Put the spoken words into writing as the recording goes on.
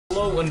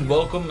Hello and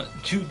welcome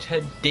to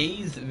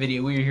today's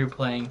video. We are here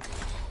playing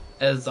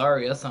as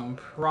Zarya, so I'm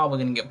probably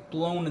gonna get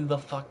blown in the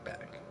fuck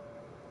back.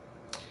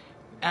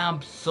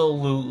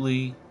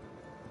 Absolutely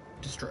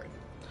destroyed.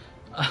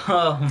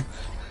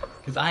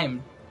 Because I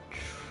am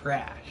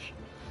trash.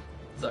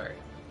 Sorry.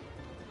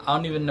 I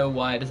don't even know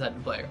why I decided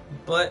to play her,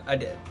 but I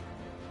did.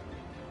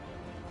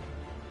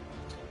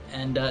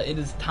 And it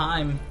is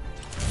time.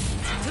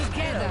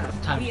 Together,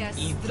 it's time to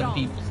eat some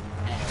people's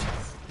ass.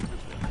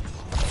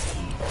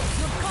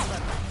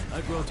 I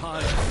grow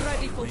tired.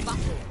 Ready for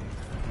battle.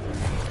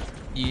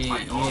 Yeah,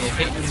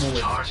 hit your boy.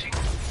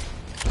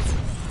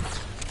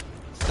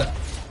 So,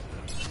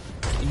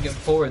 you can get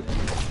forward then.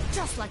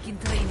 Just like in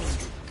training.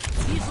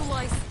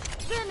 Visualize,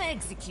 then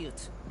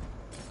execute.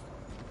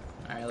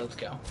 Alright, let's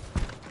go.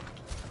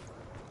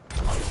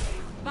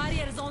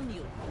 Barriers on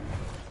you.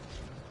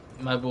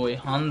 My boy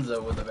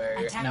Hanzo with a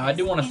barrier. Now I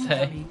do want to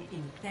say,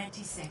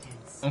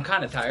 I'm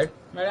kind of tired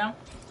right now.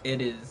 It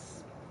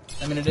is,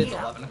 I mean it is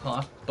 11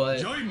 o'clock,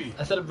 but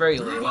I set up very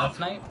late last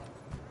night.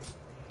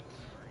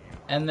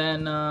 And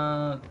then,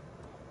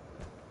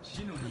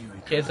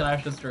 Case and I are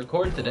supposed to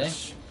record today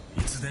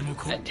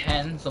at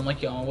 10, so I'm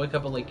like, yo, I'll wake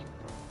up at like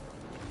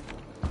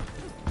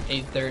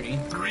 8:30.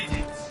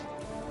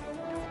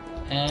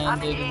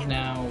 And it is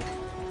now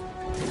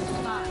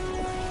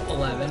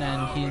 11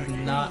 and he's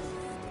not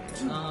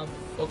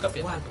woke up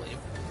yet, I believe.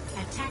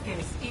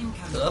 Attackers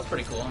incoming. So that's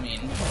pretty cool. I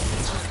mean,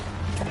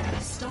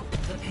 Stop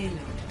the payload.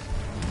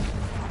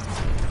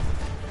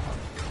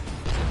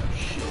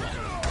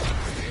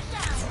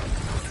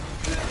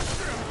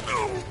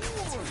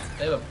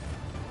 they have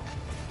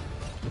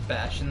a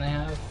bastion. They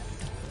have.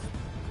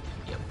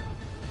 Yep.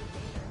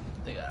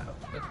 They got a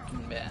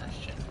fucking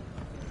bastion.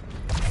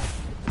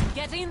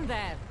 Get in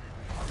there.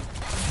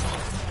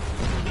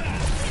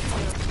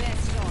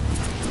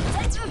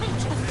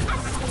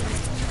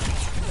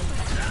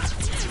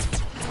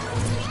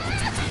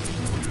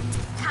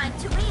 Time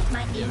to read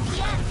my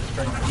APM.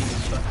 Trying to beat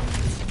his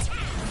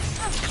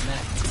fucking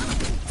neck.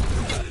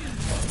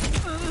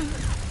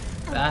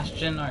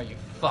 Bastion? Are you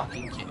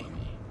fucking kidding me?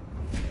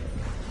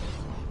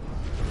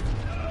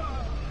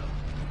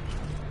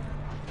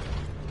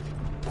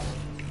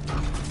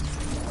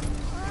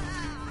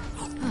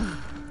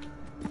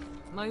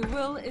 My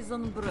will is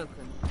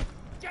unbroken.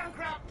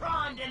 Junkrat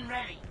primed and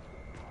ready.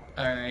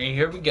 Alright,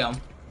 here we go.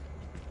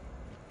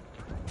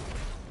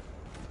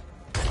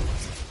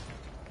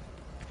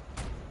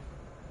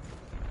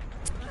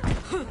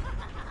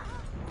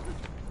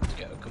 Let's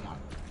go, come on.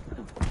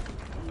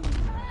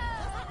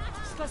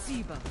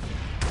 Spasiba.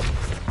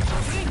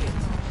 Bring it.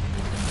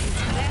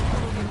 That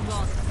will be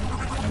lost.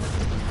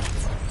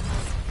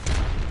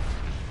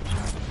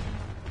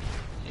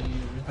 Dude,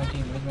 where's my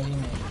team? Where's my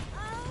teammate?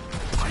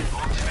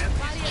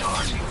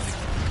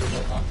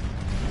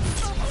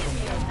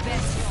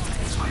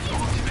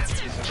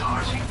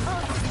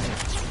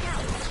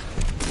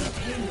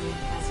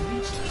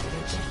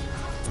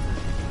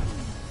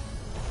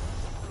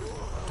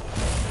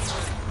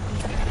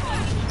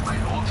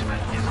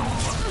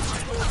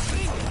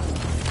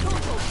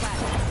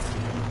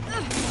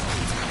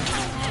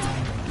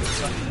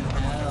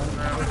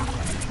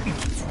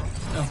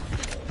 No,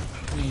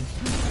 please.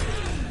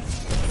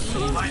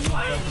 My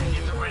blade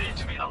is ready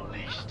to be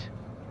unleashed.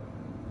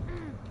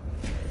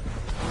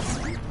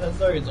 That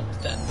Zarya's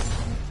almost dead.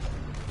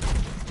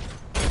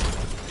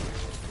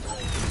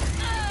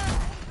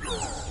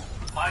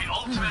 My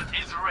ultimate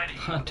is ready.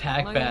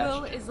 Attack My badge.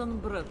 will is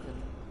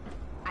unbroken.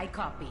 I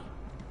copy.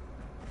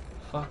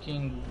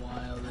 Fucking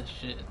wild as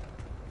shit.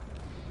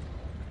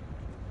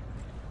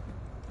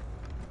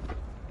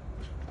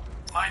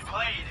 My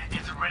blade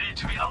is ready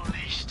to be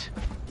unleashed.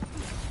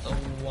 So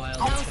wild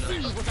I'll as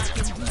see shit. what I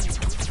can do.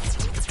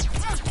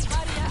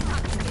 Barrier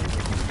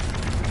activated.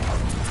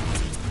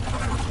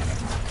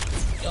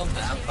 Y'all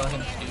that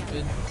fucking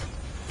stupid.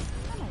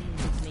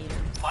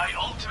 My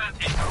ultimate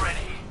is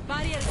ready.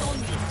 Barriers on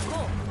you. Go.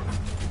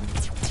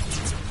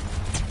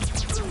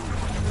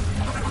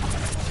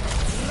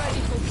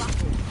 Ready for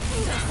battle.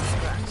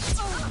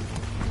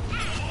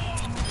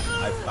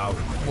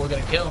 We're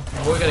gonna kill.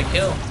 We're gonna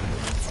kill.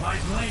 My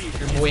blade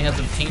Your boy has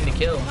a team to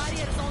kill.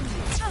 Barriers on you.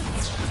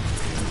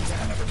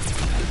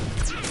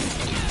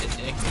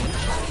 Dick.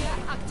 Barrier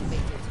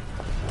activated.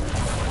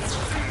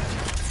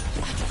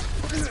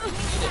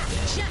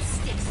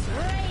 Justice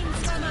reigns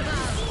from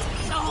above.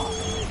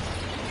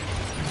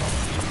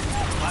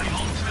 My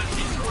ultimate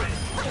is ready.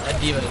 That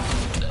D.Va is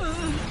dead.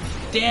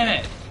 Damn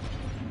it!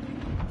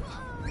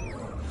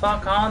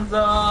 Fuck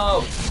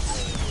Hanzo!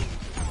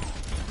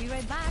 Be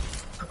right back.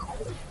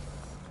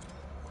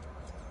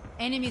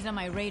 Enemies on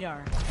my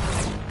radar.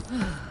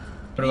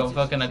 What about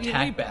fucking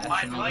attack bash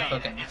My and blade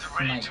fucking is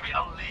ready snipe? to be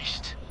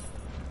unleashed.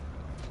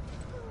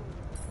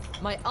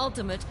 My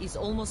ultimate is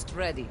almost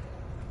ready.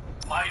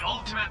 My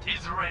ultimate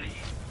is ready.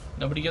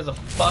 Nobody gives a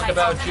fuck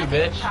about you,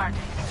 bitch. Are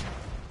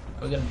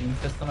we gonna Doom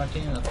Fist on our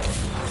team? That's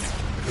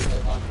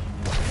hold on.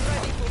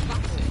 Ready for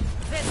battle.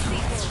 Then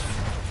sequels.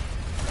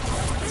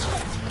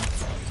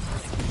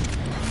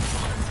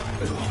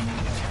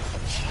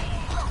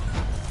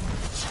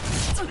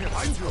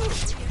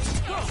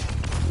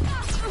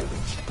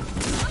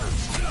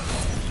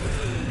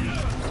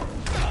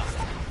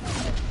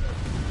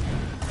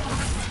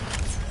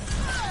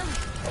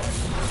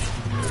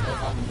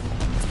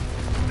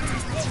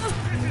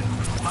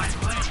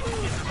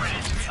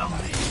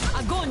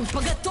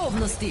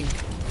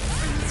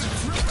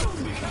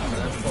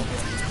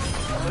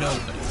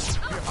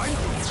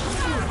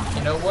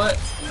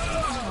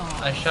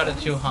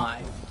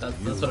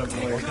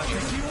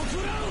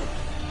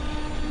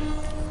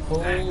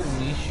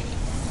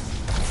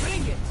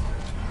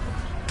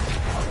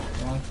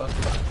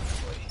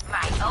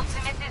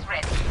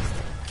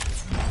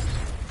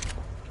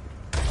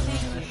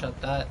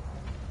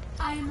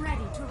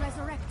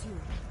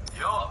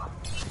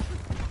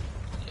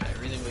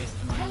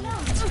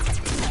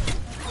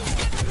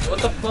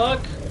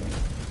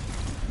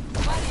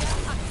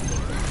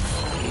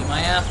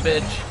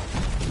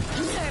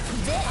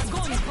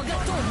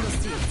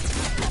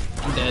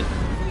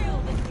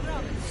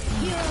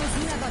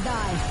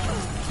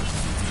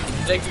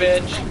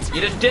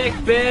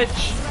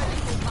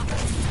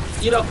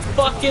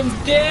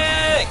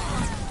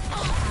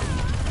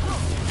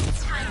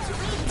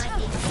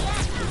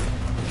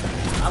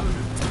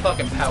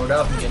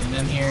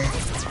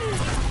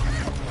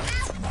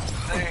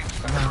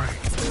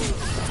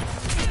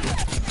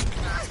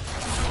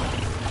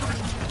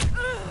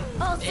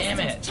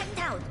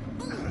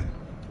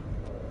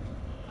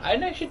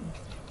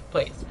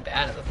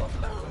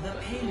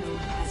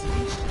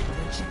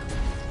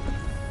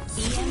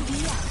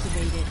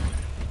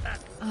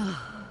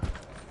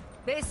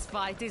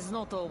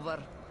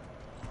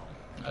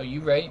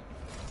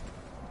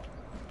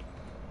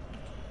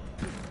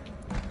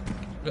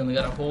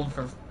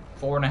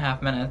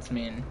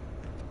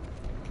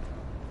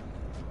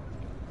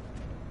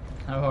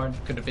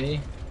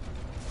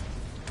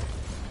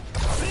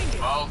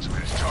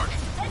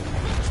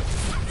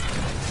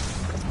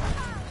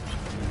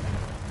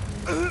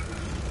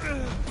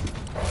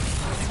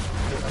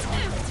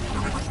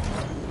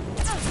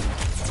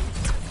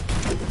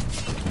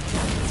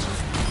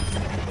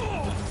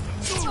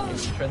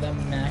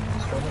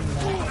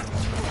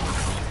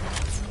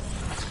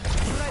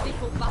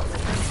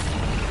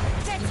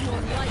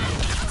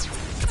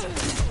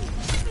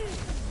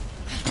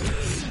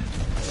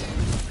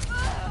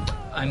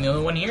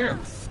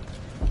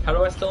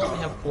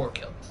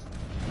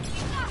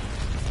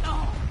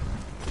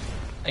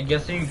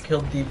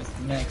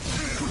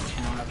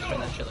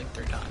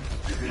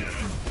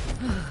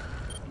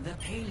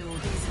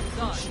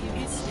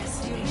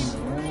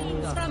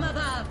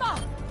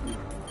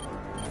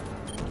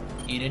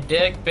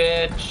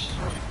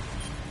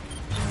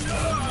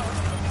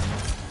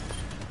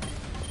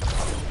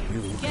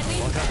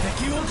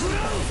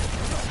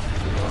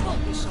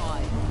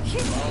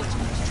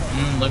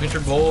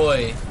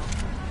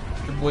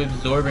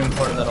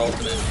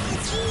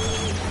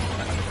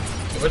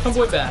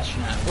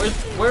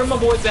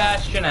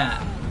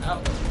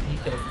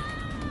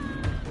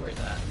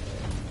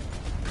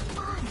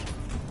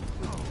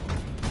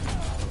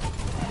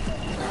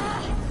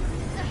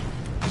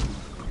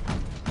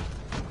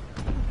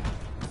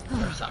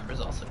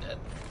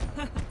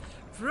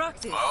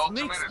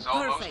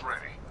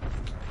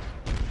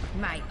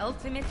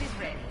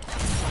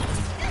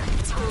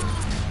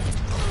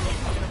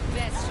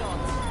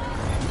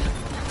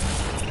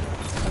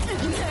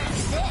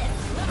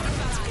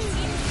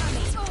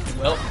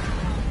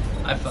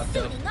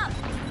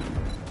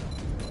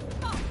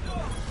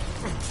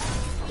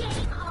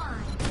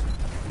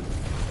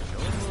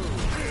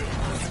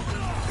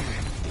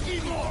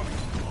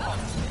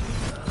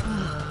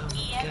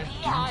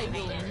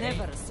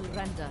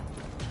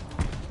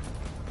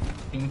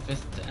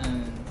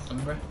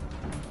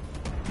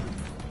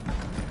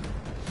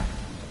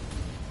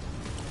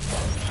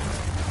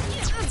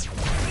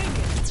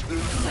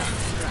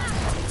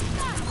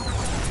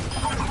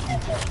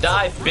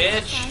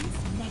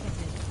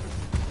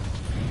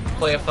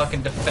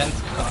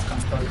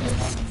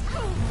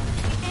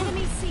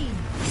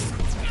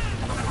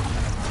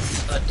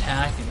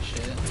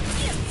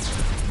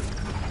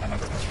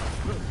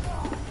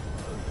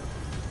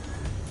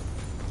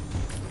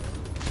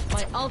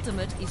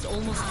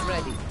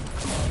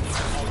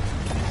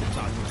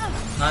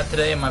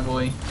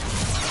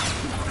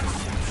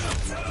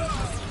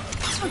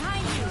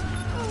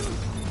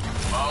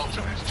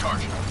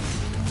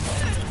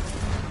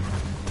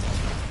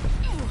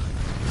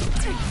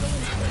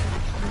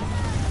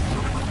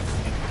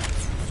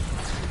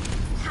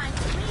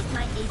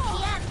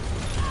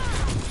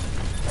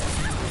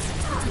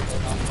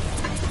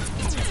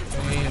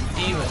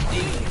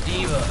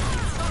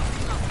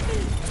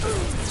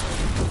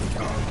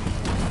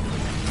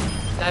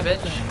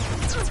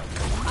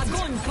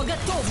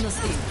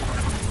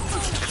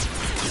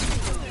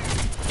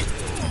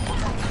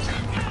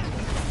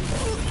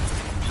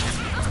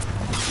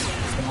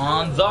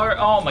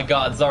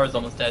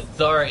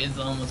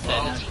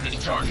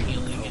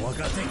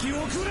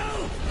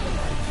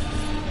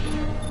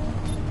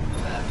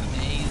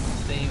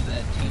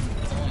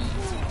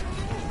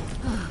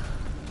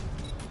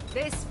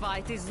 This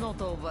fight is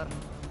not over.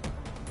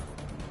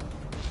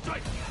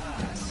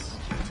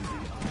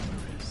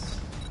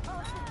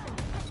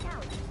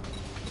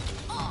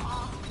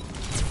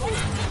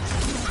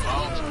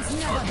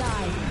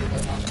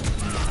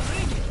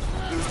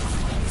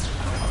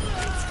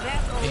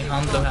 Okay,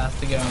 Hanzo has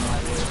to get on my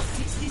way.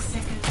 60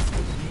 seconds.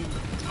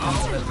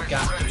 Hanzo has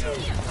got to go.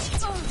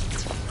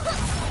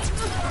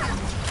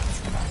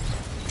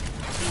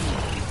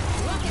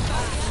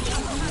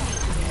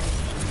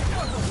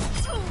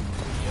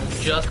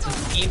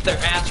 Justice, eat their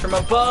ass from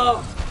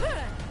above!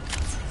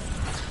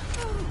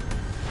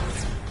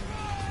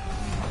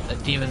 The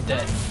D.Va's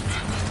dead.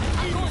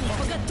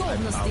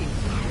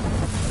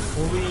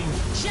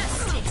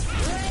 Justice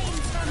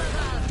reigns from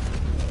above.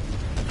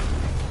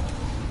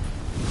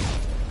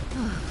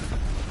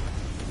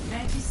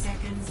 30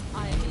 seconds.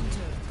 I am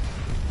injured.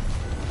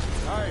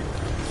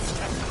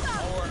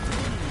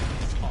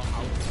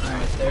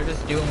 Alright, they're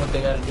just doing what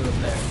they gotta do up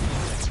there.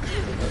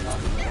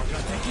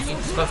 Eat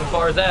this fucking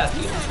Far's ass!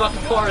 Eat this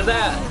fucking Far's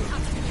ass!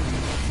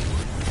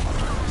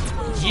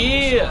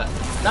 Yeah!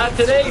 Not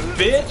today,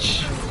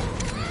 bitch!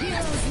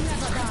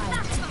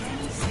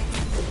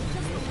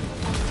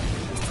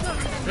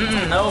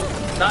 Nope,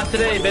 not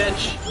today,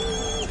 bitch.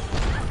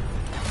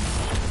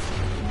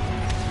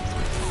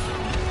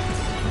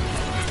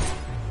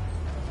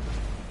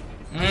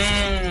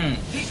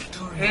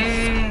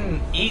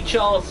 Eat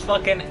y'all's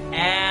fucking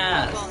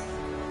ass.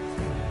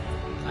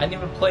 I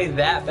didn't even play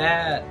that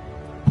bad.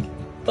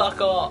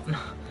 Fuck off.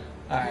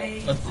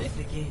 Alright, let's see.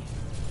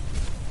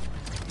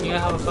 You gonna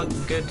have a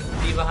fucking good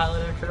D.Va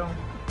highlighter for them?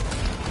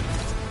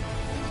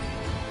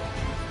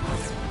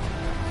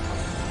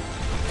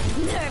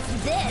 Nerf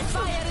this!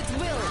 Fire at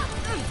will.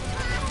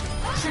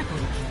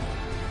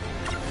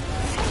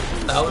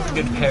 That was a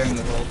good pairing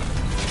of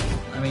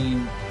both. I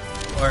mean,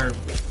 or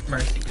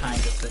Mercy kind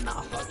of said,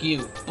 nah, fuck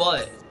you,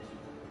 but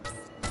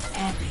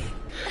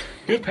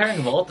good pairing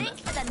of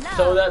ultimates.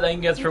 So with that,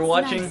 thank you guys for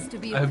watching.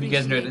 I hope you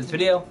guys enjoyed this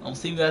video. I'll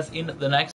see you guys in the next